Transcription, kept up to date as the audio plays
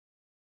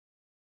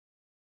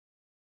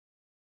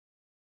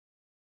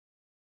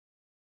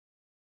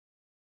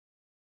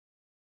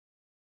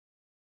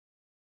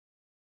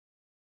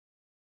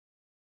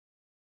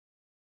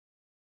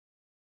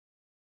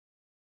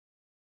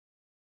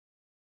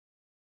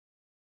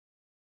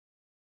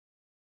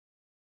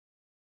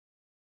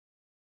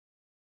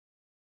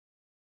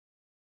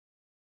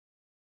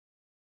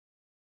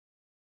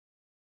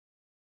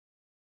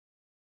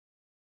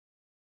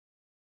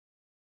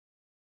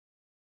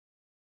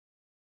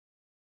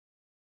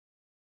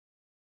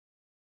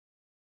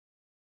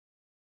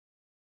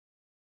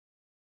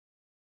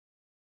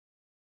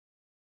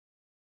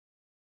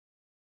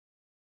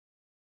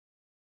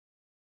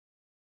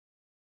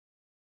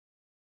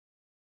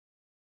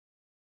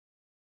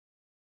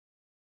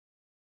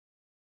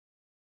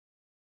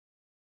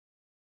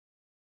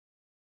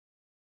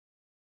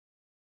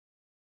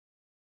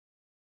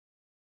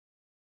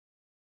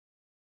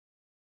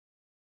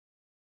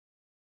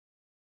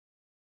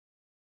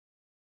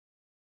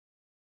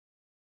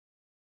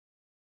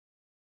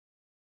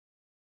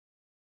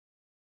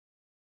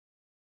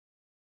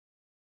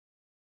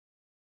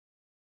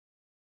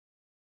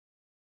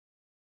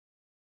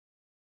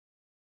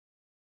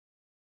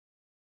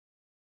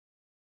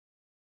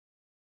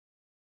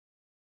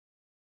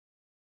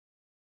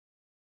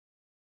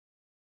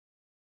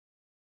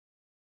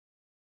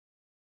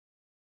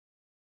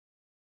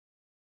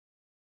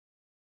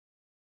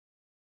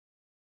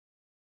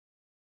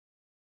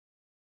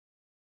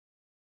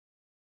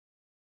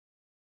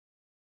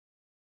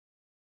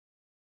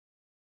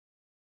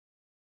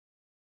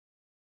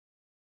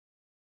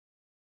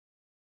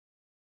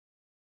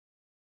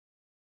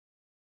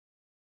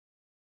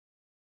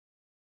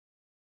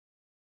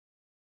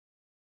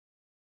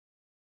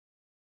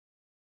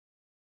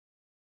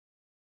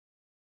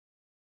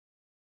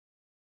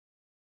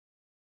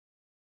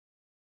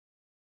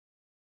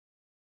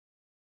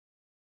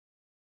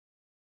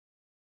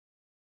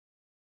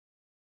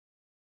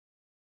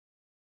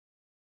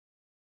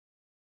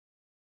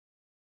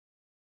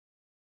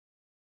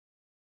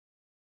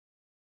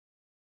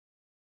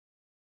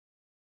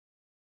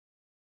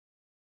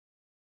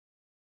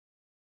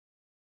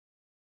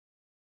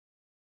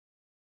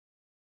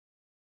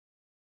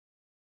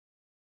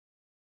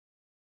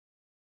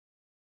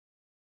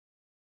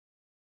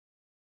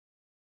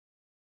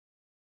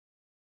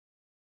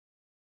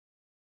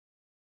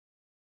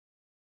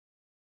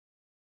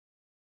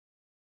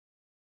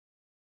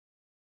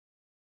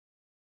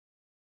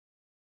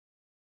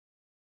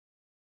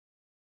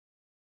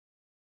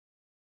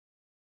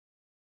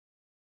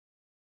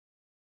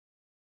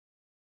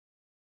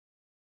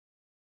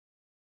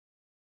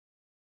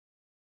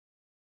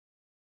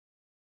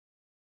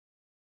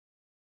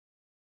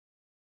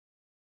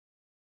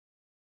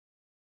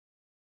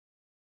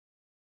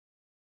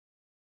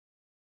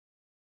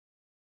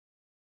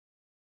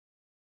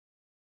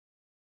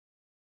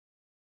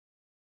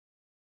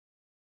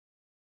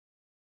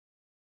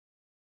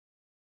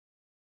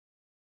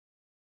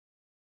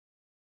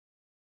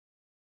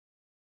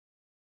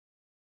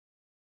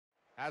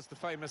As the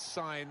famous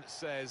sign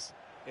says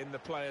in the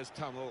players'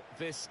 tunnel,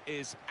 this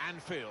is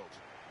Anfield.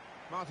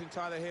 Martin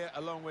Tyler here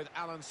along with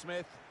Alan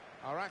Smith.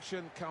 Our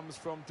action comes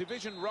from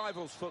division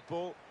rivals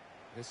football.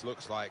 This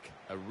looks like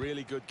a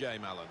really good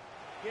game, Alan.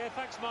 Yeah,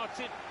 thanks,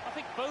 Martin. I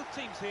think both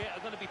teams here are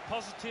going to be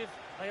positive.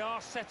 They are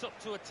set up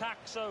to attack,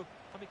 so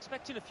I'm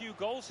expecting a few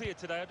goals here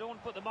today. I don't want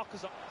to put the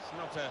mockers up. It's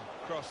not a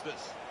cross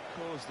that's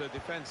caused the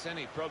defence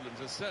any problems,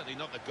 and certainly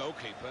not the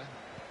goalkeeper.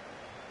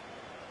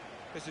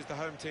 This is the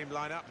home team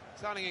lineup.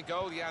 Starting in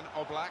goal, Jan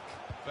Oblak.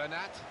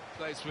 Bernat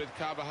plays with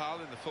Carvajal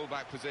in the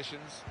full-back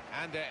positions.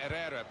 Ander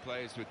Herrera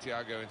plays with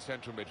Thiago in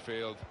central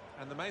midfield.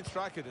 And the main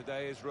striker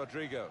today is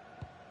Rodrigo.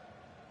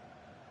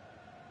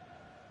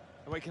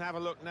 And we can have a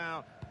look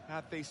now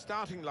at the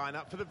starting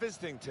lineup for the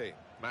visiting team.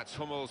 Mats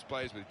Hummels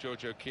plays with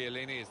Giorgio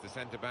Chiellini as the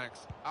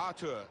centre-backs.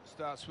 Arthur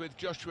starts with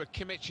Joshua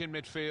Kimmich in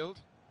midfield.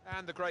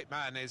 And the great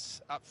man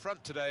is up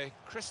front today,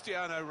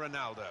 Cristiano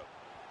Ronaldo.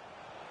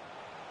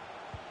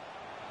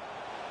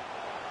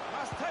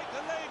 Must take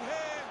the lead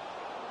here.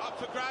 Up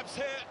for grabs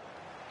here.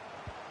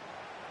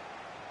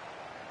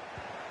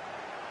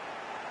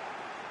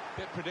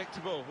 Bit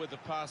predictable with the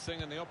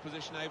passing and the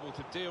opposition able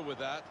to deal with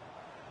that.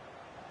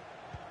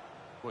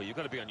 Well, you've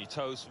got to be on your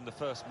toes from the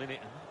first minute,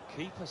 and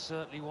the keeper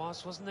certainly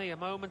was, wasn't he, a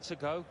moment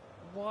ago?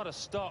 What a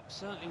stop,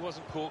 certainly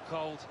wasn't caught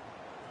cold.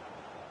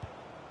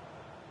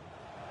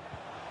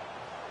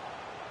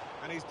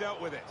 And he's dealt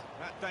with it,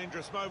 that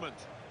dangerous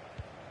moment.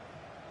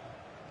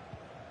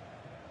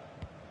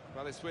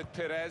 Well, it's with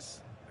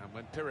Pires, and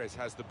when Pires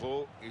has the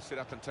ball, you sit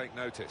up and take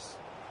notice.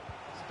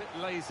 It's a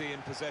bit lazy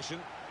in possession.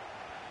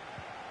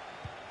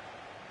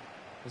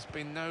 There's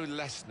been no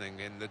lessening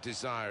in the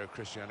desire of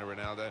Cristiano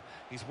Ronaldo.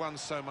 He's won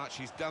so much,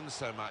 he's done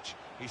so much,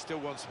 he still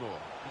wants more.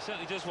 He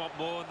certainly does want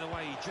more, and the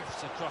way he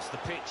drifts across the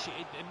pitch,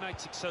 it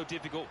makes it so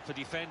difficult for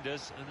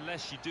defenders,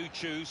 unless you do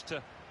choose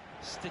to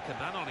stick a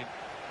man on him.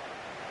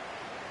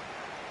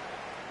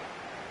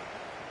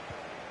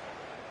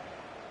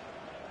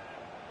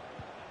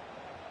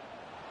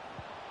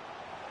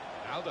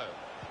 Ronaldo.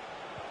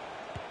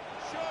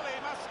 Surely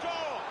he must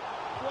score!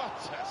 What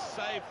a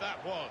save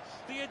that was!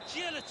 The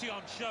agility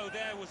on show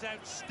there was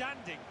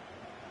outstanding.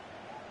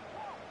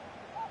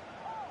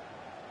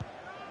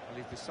 Well,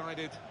 he's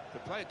decided to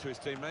play it to his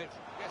teammate.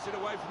 Gets it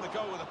away from the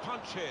goal with a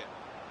punch here.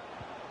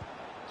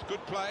 It's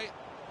good play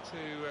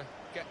to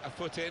get a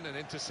foot in and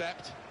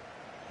intercept.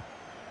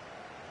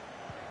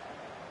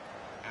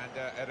 And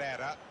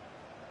Herrera.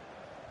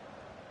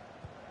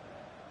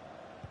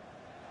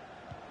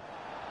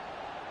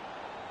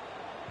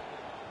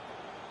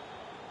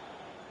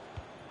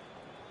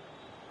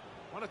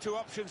 One or two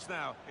options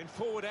now in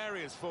forward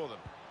areas for them.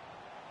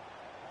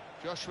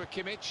 Joshua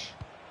Kimmich,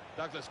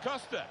 Douglas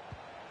Costa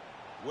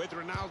with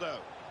Ronaldo.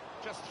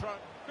 Just thrown.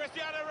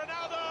 Cristiano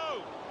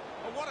Ronaldo!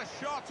 Oh, what a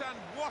shot and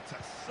what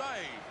a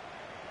save!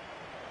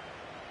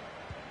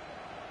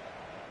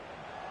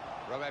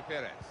 Robert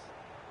Pires.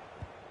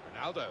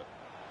 Ronaldo.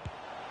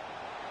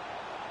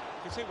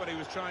 You can see what he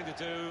was trying to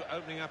do,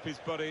 opening up his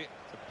body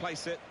to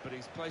place it, but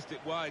he's placed it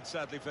wide,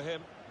 sadly for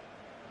him.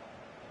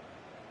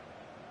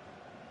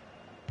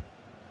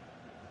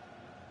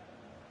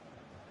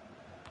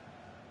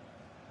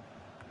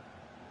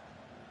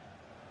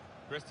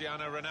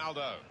 Cristiano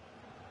Ronaldo.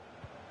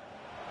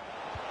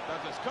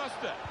 Douglas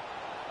Costa.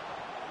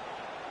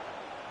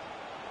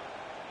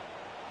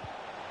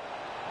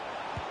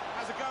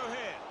 Has a go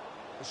here.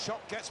 The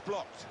shot gets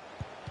blocked.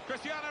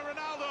 Cristiano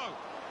Ronaldo.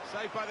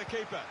 Saved by the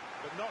keeper,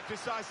 but not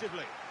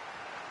decisively.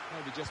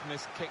 Maybe just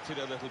kicked it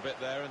a little bit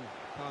there, and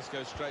pass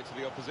goes straight to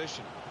the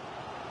opposition.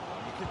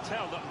 You can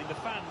tell that, I mean, the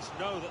fans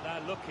know that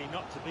they're lucky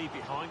not to be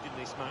behind in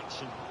this match,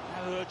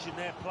 and they're urging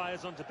their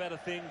players on to better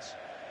things.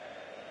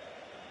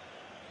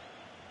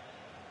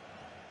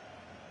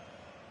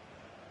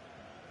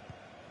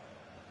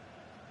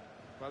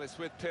 Well, it's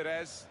with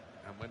Pires,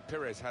 and when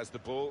Pires has the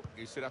ball,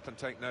 you sit up and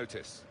take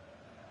notice.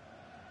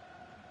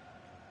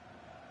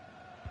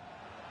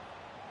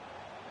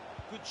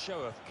 Good show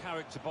of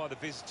character by the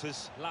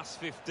visitors. Last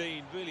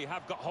 15 really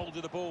have got hold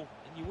of the ball,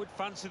 and you would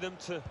fancy them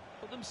to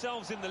put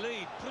themselves in the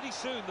lead pretty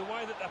soon. The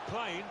way that they're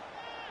playing,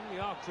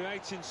 really are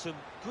creating some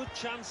good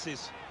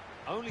chances.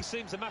 Only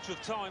seems a matter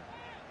of time.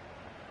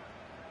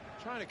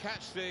 Trying to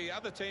catch the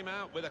other team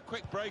out with a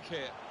quick break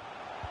here.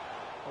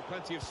 Well,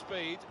 plenty of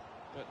speed,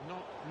 but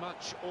not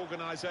much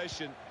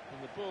organisation,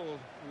 and the ball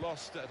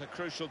lost at a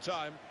crucial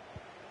time.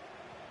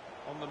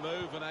 On the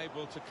move and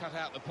able to cut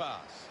out the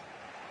pass.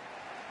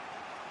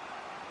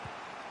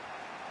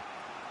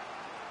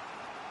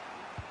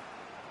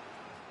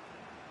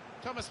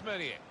 Thomas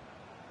Meunier.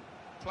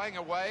 Playing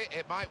away,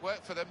 it might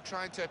work for them,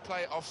 trying to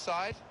play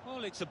offside.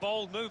 Well, it's a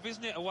bold move,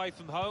 isn't it, away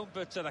from home,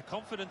 but they're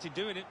confident in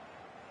doing it.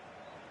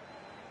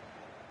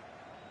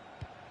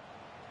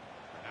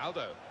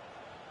 Ronaldo.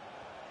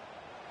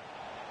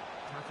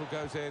 Tackle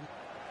goes in.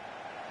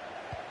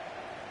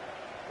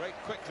 Break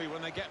quickly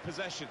when they get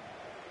possession.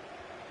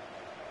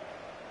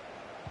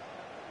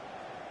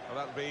 Well,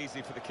 that'll be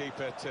easy for the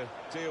keeper to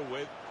deal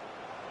with.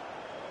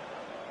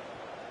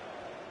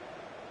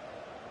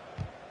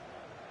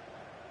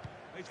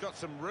 He's got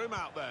some room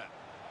out there.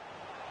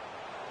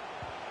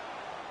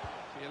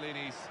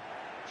 Chiellini's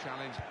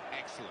challenge,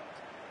 excellent.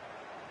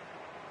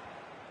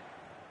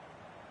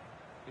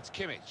 It's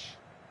Kimmich.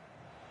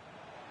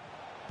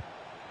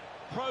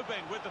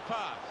 Probing with the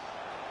pass.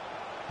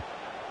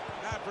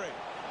 Gnabry.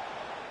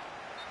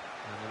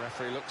 And the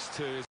referee looks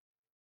to his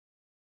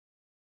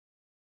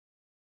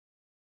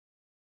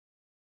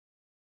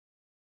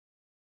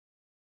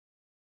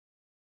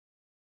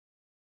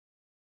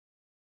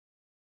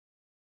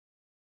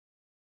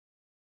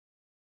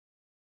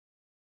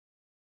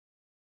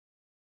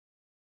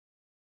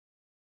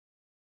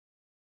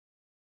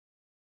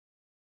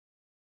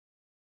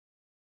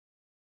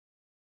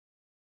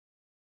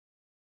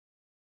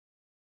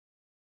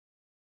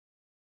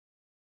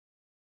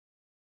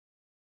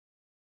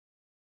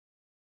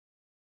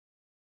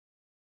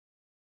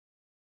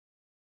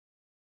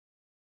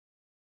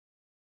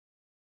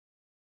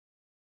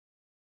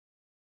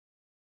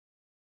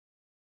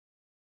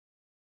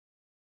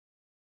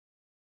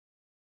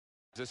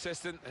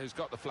assistant who's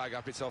got the flag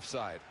up. It's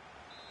offside.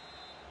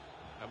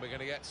 And we're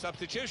going to get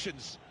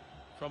substitutions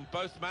from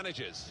both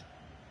managers.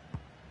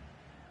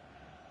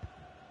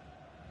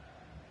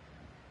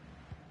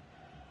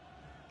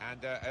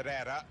 And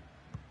Herrera.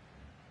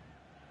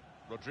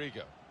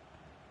 Rodrigo.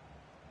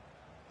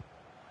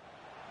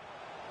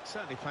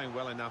 Certainly playing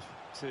well enough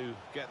to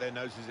get their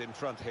noses in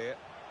front here.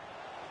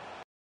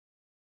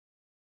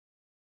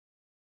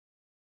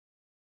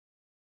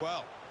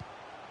 Well.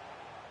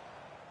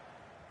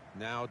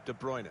 Now De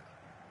Bruyne.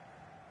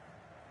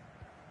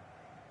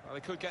 Well, they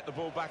could get the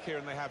ball back here,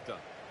 and they have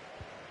done.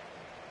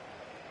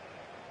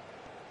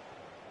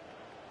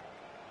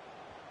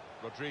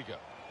 Rodrigo.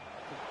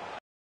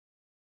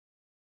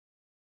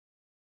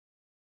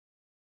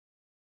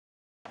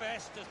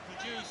 Best has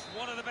produced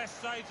one of the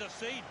best saves I've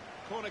seen.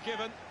 Corner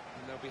given,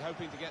 and they'll be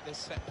hoping to get this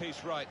set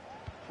piece right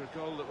for a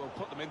goal that will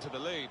put them into the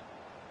lead.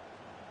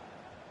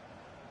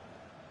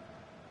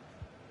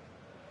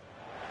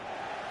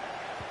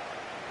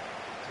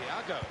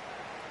 Thiago.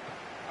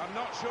 I'm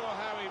not sure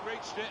how he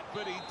reached it,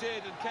 but he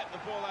did and kept the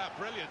ball out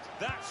brilliant.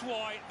 That's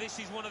why this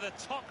is one of the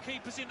top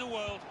keepers in the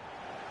world.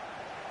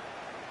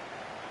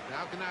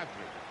 Now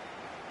Gnabry.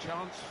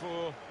 Chance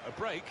for a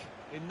break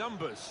in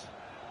numbers.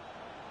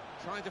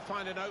 Trying to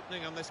find an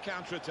opening on this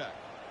counter-attack.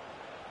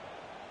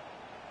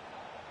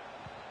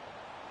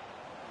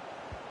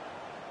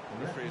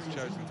 The referee has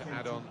chosen to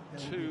add on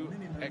 2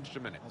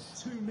 extra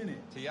minutes. 2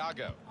 minutes.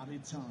 Thiago.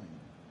 Added time.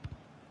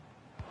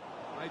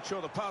 Made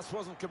sure the pass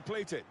wasn't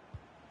completed.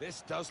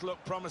 This does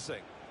look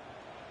promising.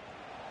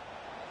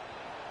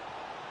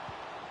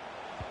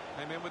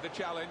 Came in with the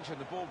challenge and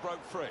the ball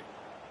broke free.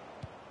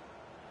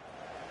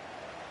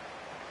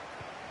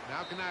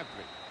 Now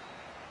Gnabry.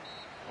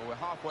 Well, we're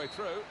halfway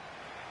through,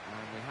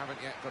 and we haven't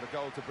yet got a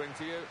goal to bring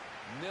to you.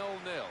 0-0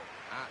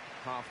 at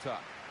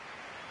half-time.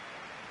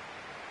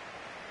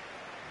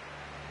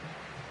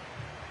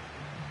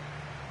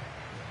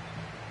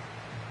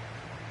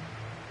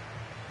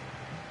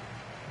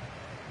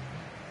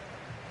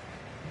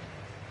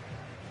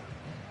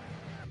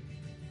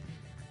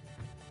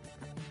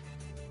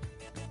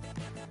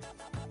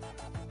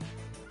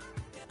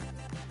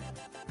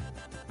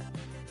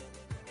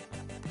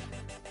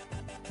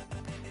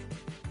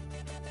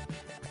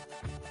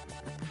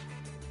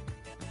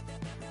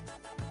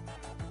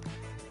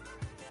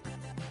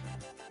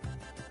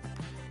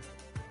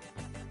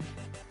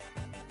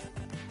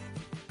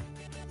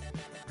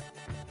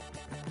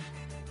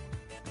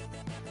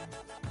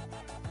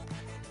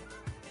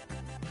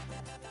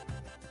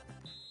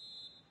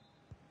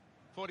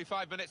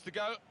 .45 minutes to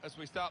go as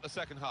we start the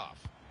second half.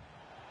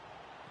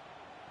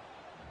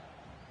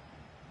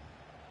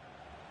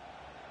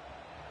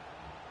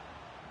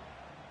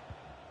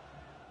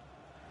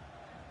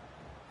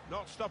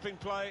 Not stopping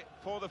play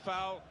for the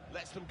foul,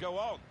 lets them go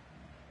on.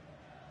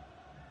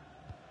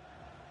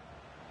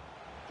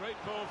 Great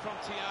ball from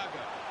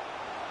Thiago.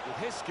 With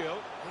his skill,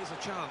 here's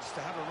a chance to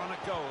have a run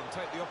at goal and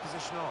take the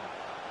opposition on.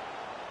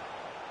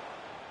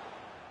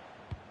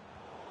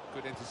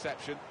 Good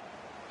interception.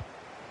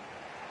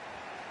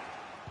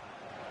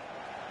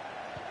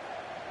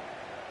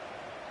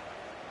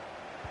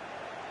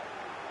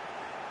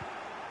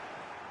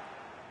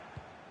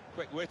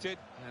 Quick-witted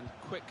and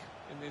quick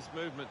in his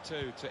movement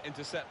too to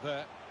intercept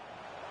there.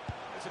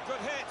 It's a good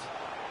hit.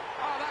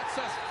 Oh, that's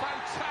a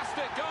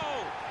fantastic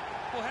goal.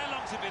 Well, how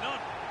long's it been on?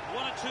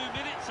 1 or 2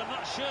 minutes, I'm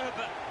not sure,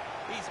 but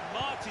he's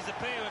marked his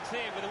appearance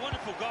here with a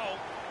wonderful goal.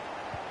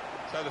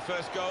 So the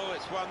first goal,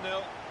 it's 1-0.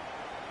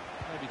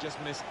 Maybe just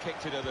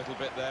kicked it a little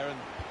bit there, and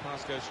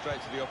pass goes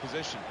straight to the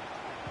opposition.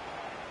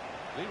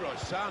 Leroy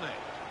Sané.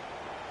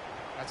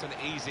 That's an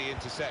easy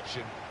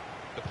interception.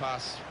 The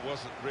pass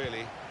wasn't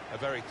really a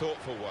very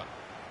thoughtful one.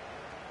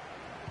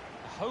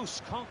 The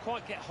hosts can't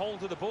quite get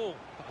hold of the ball,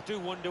 but I do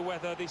wonder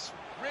whether this...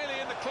 Really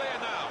in the clear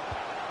now.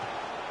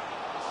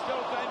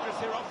 Still dangerous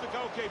here off the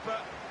goalkeeper.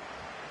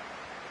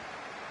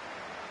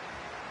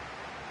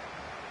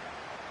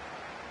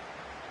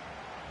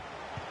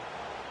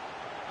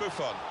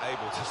 Buffon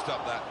able to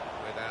stop that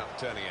without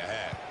turning a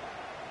hair.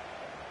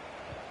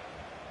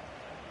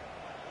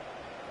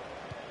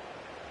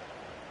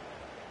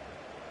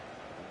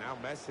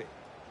 Now Messi.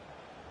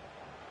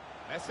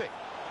 Messi.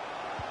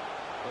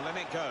 Well, then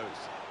it goes.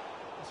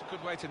 That's a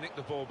good way to nick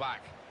the ball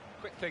back.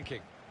 Quick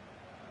thinking.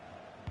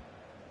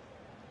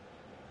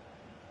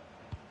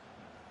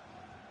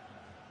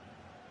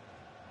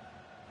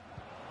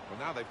 Well,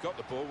 now they've got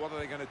the ball, what are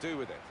they going to do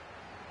with it?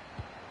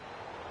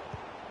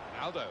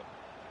 Ronaldo.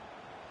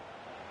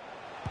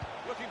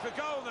 Looking for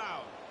goal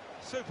now.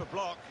 Super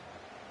block.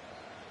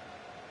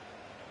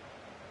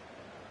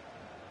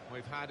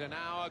 We've had an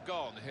hour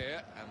gone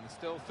here, and there's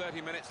still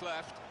 30 minutes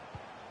left.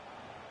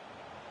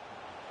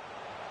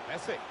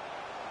 Messi.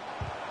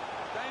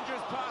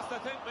 Dangerous pass, I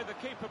think, with the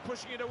keeper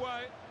pushing it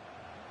away.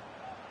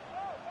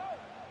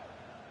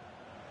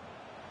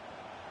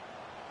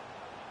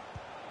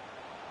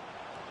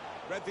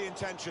 Read the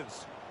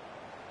intentions.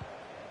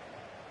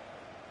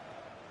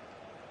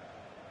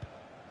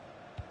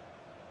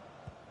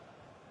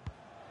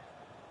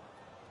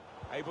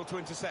 Able to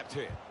intercept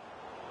here.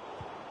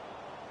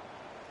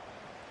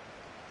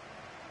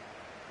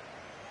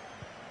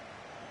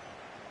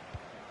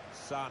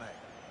 Sane.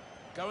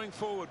 Going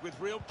forward with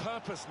real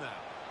purpose now.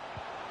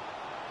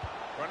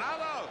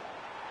 Ronaldo!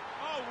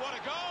 Oh, what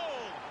a goal!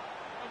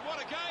 And what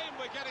a game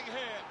we're getting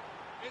here.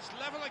 It's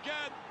level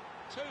again.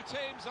 Two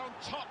teams on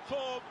top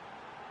form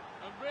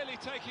and really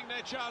taking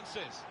their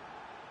chances.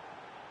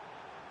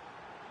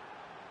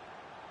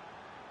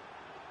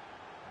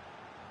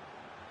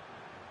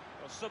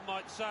 Well, some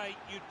might say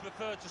you'd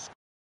prefer to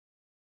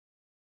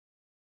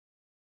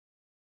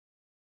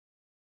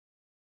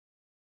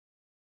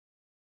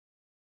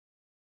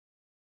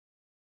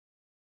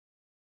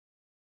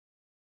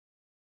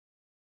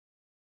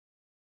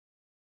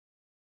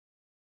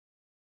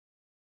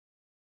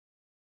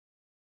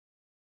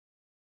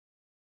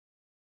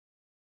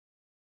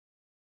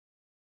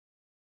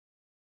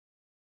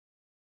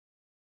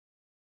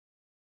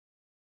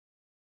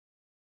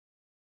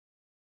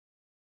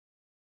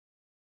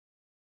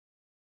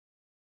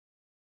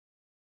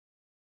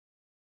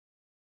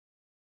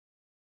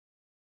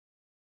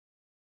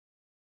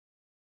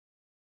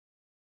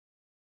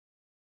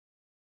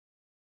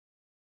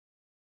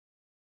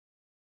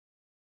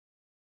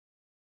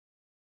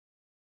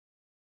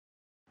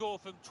score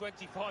from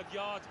 25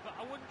 yards, but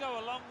I wouldn't go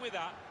along with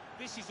that.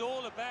 This is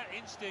all about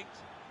instinct.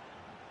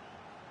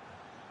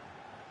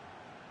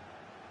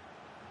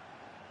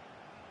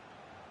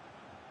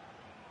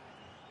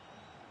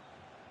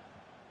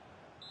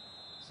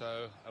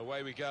 So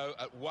away we go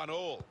at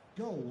 1-1.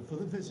 Goal for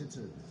the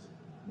visitors.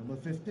 Number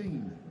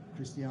 15,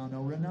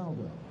 Cristiano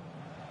Ronaldo.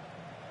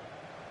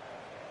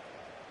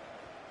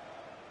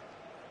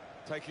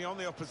 Taking on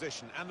the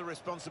opposition and the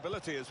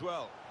responsibility as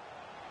well.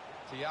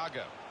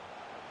 Thiago.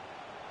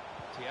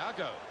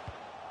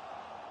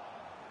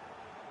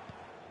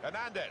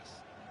 Hernandez.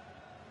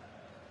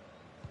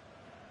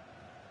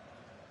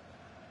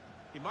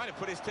 He might have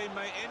put his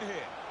teammate in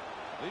here.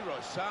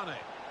 Leroy Sane.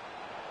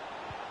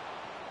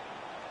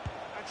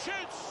 And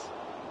shoots!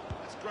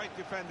 That's great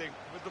defending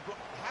with the block.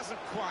 Hasn't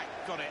quite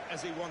got it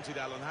as he wanted,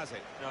 Alan, has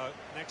it? No,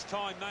 next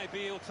time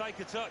maybe he'll take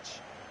a touch.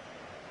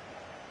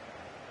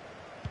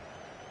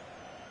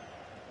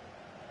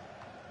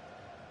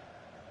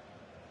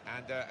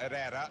 And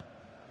Herrera.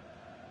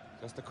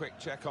 Just a quick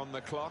check on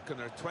the clock, and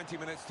there are 20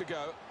 minutes to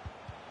go.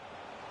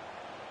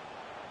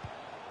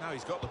 Now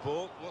he's got the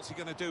ball. What's he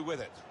going to do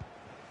with it?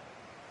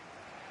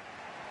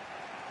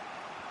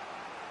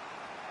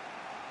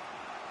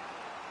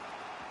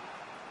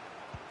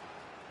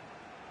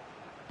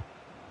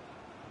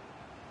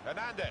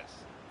 Hernandez.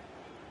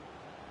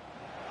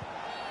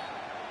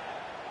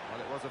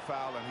 Well, it was a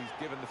foul, and he's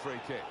given the free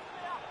kick.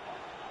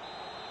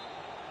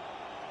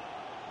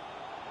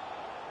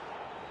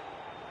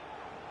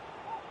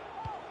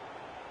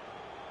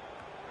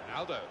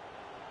 Ronaldo.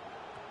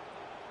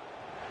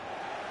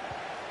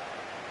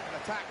 An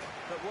attack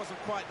that wasn't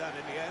quite that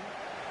in the end.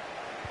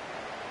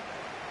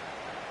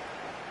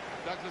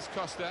 Douglas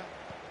Costa.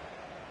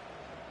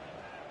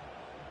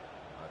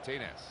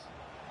 Martinez.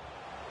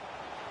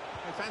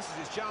 He fancies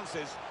his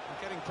chances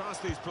of getting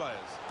past these players.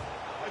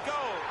 A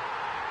goal!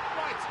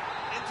 Right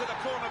into the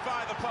corner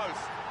via the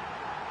post.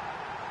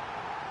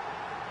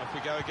 Off we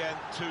go again,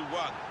 2-1.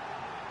 Well,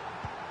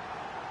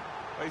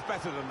 he's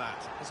better than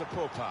that. It's a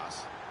poor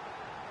pass.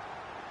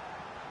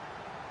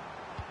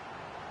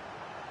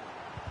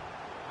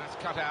 That's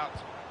cut out.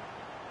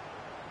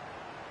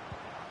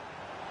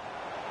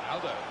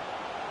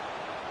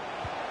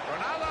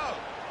 Ronaldo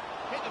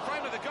hit the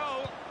frame of the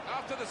goal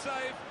after the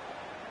save.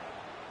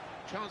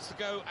 Chance to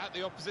go at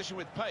the opposition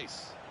with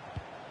pace.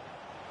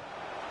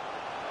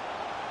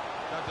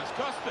 Douglas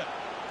Costa.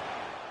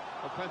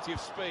 Well, plenty of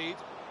speed,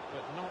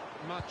 but not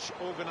much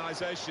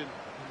organisation.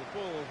 And the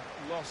ball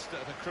lost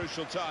at a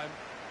crucial time.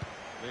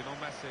 Lionel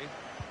Messi.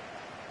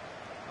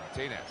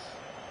 Martinez.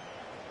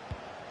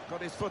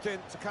 Got his foot in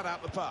to cut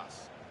out the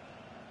pass.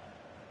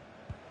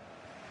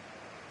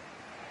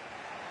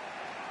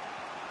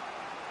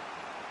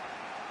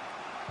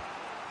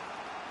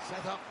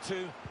 Set up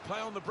to play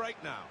on the break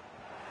now.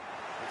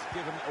 It's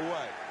given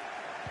away.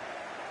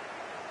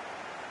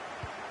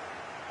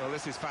 Well,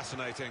 this is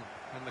fascinating,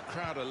 and the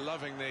crowd are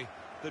loving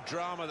the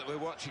drama that we're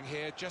watching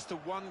here. Just a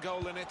one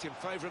goal in it in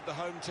favour of the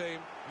home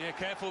team. Yeah,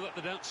 careful that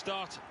they don't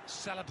start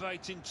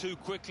celebrating too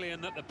quickly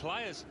and that the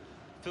players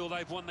feel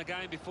they've won the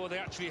game before they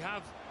actually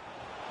have.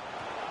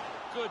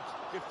 Good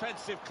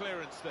defensive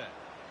clearance there.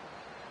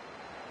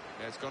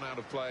 Yeah, it's gone out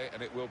of play,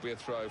 and it will be a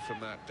throw from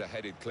that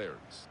headed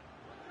clearance.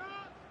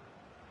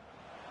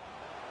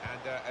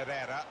 And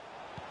Herrera.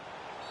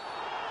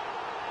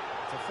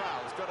 It's a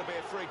foul. It's got to be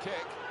a free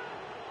kick.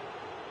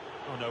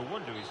 Oh, no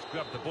wonder he's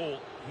grabbed the ball.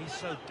 He's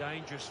so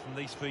dangerous from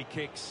these free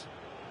kicks.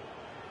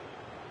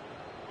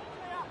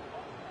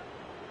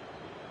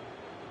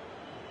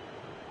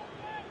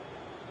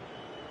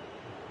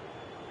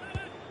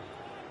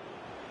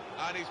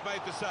 And he's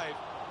made the save,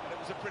 and it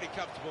was a pretty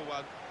comfortable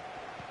one.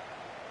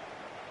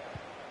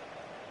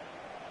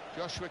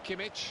 Joshua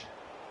Kimmich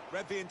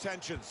read the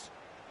intentions.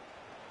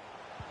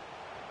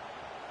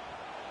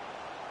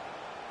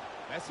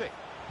 Messi.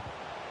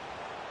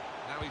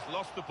 Now he's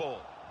lost the ball.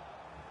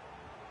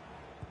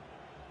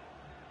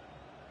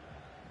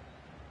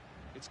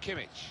 It's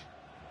Kimmich.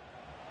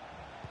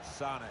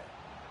 Sane.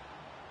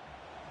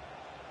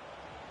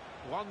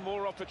 One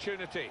more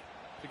opportunity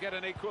to get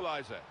an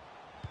equaliser.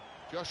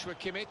 Joshua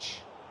Kimmich.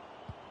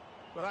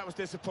 Well, that was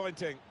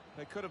disappointing.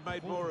 They could have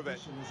made more of it.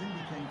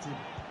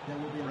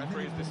 The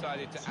referee has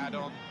decided to add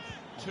on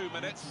 2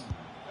 minutes.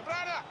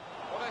 Ebrada!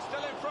 Well, they're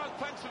still in front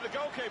thanks to the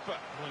goalkeeper.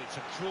 Well, it's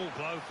a cruel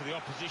blow for the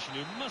opposition,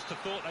 who must have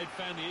thought they'd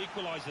found the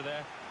equaliser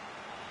there.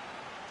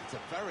 It's a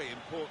very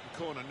important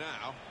corner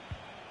now.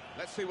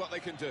 Let's see what they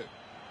can do.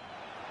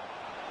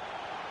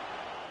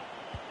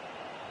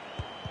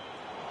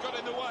 Got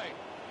in the way.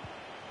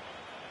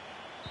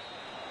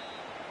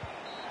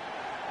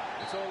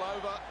 It's all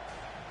over.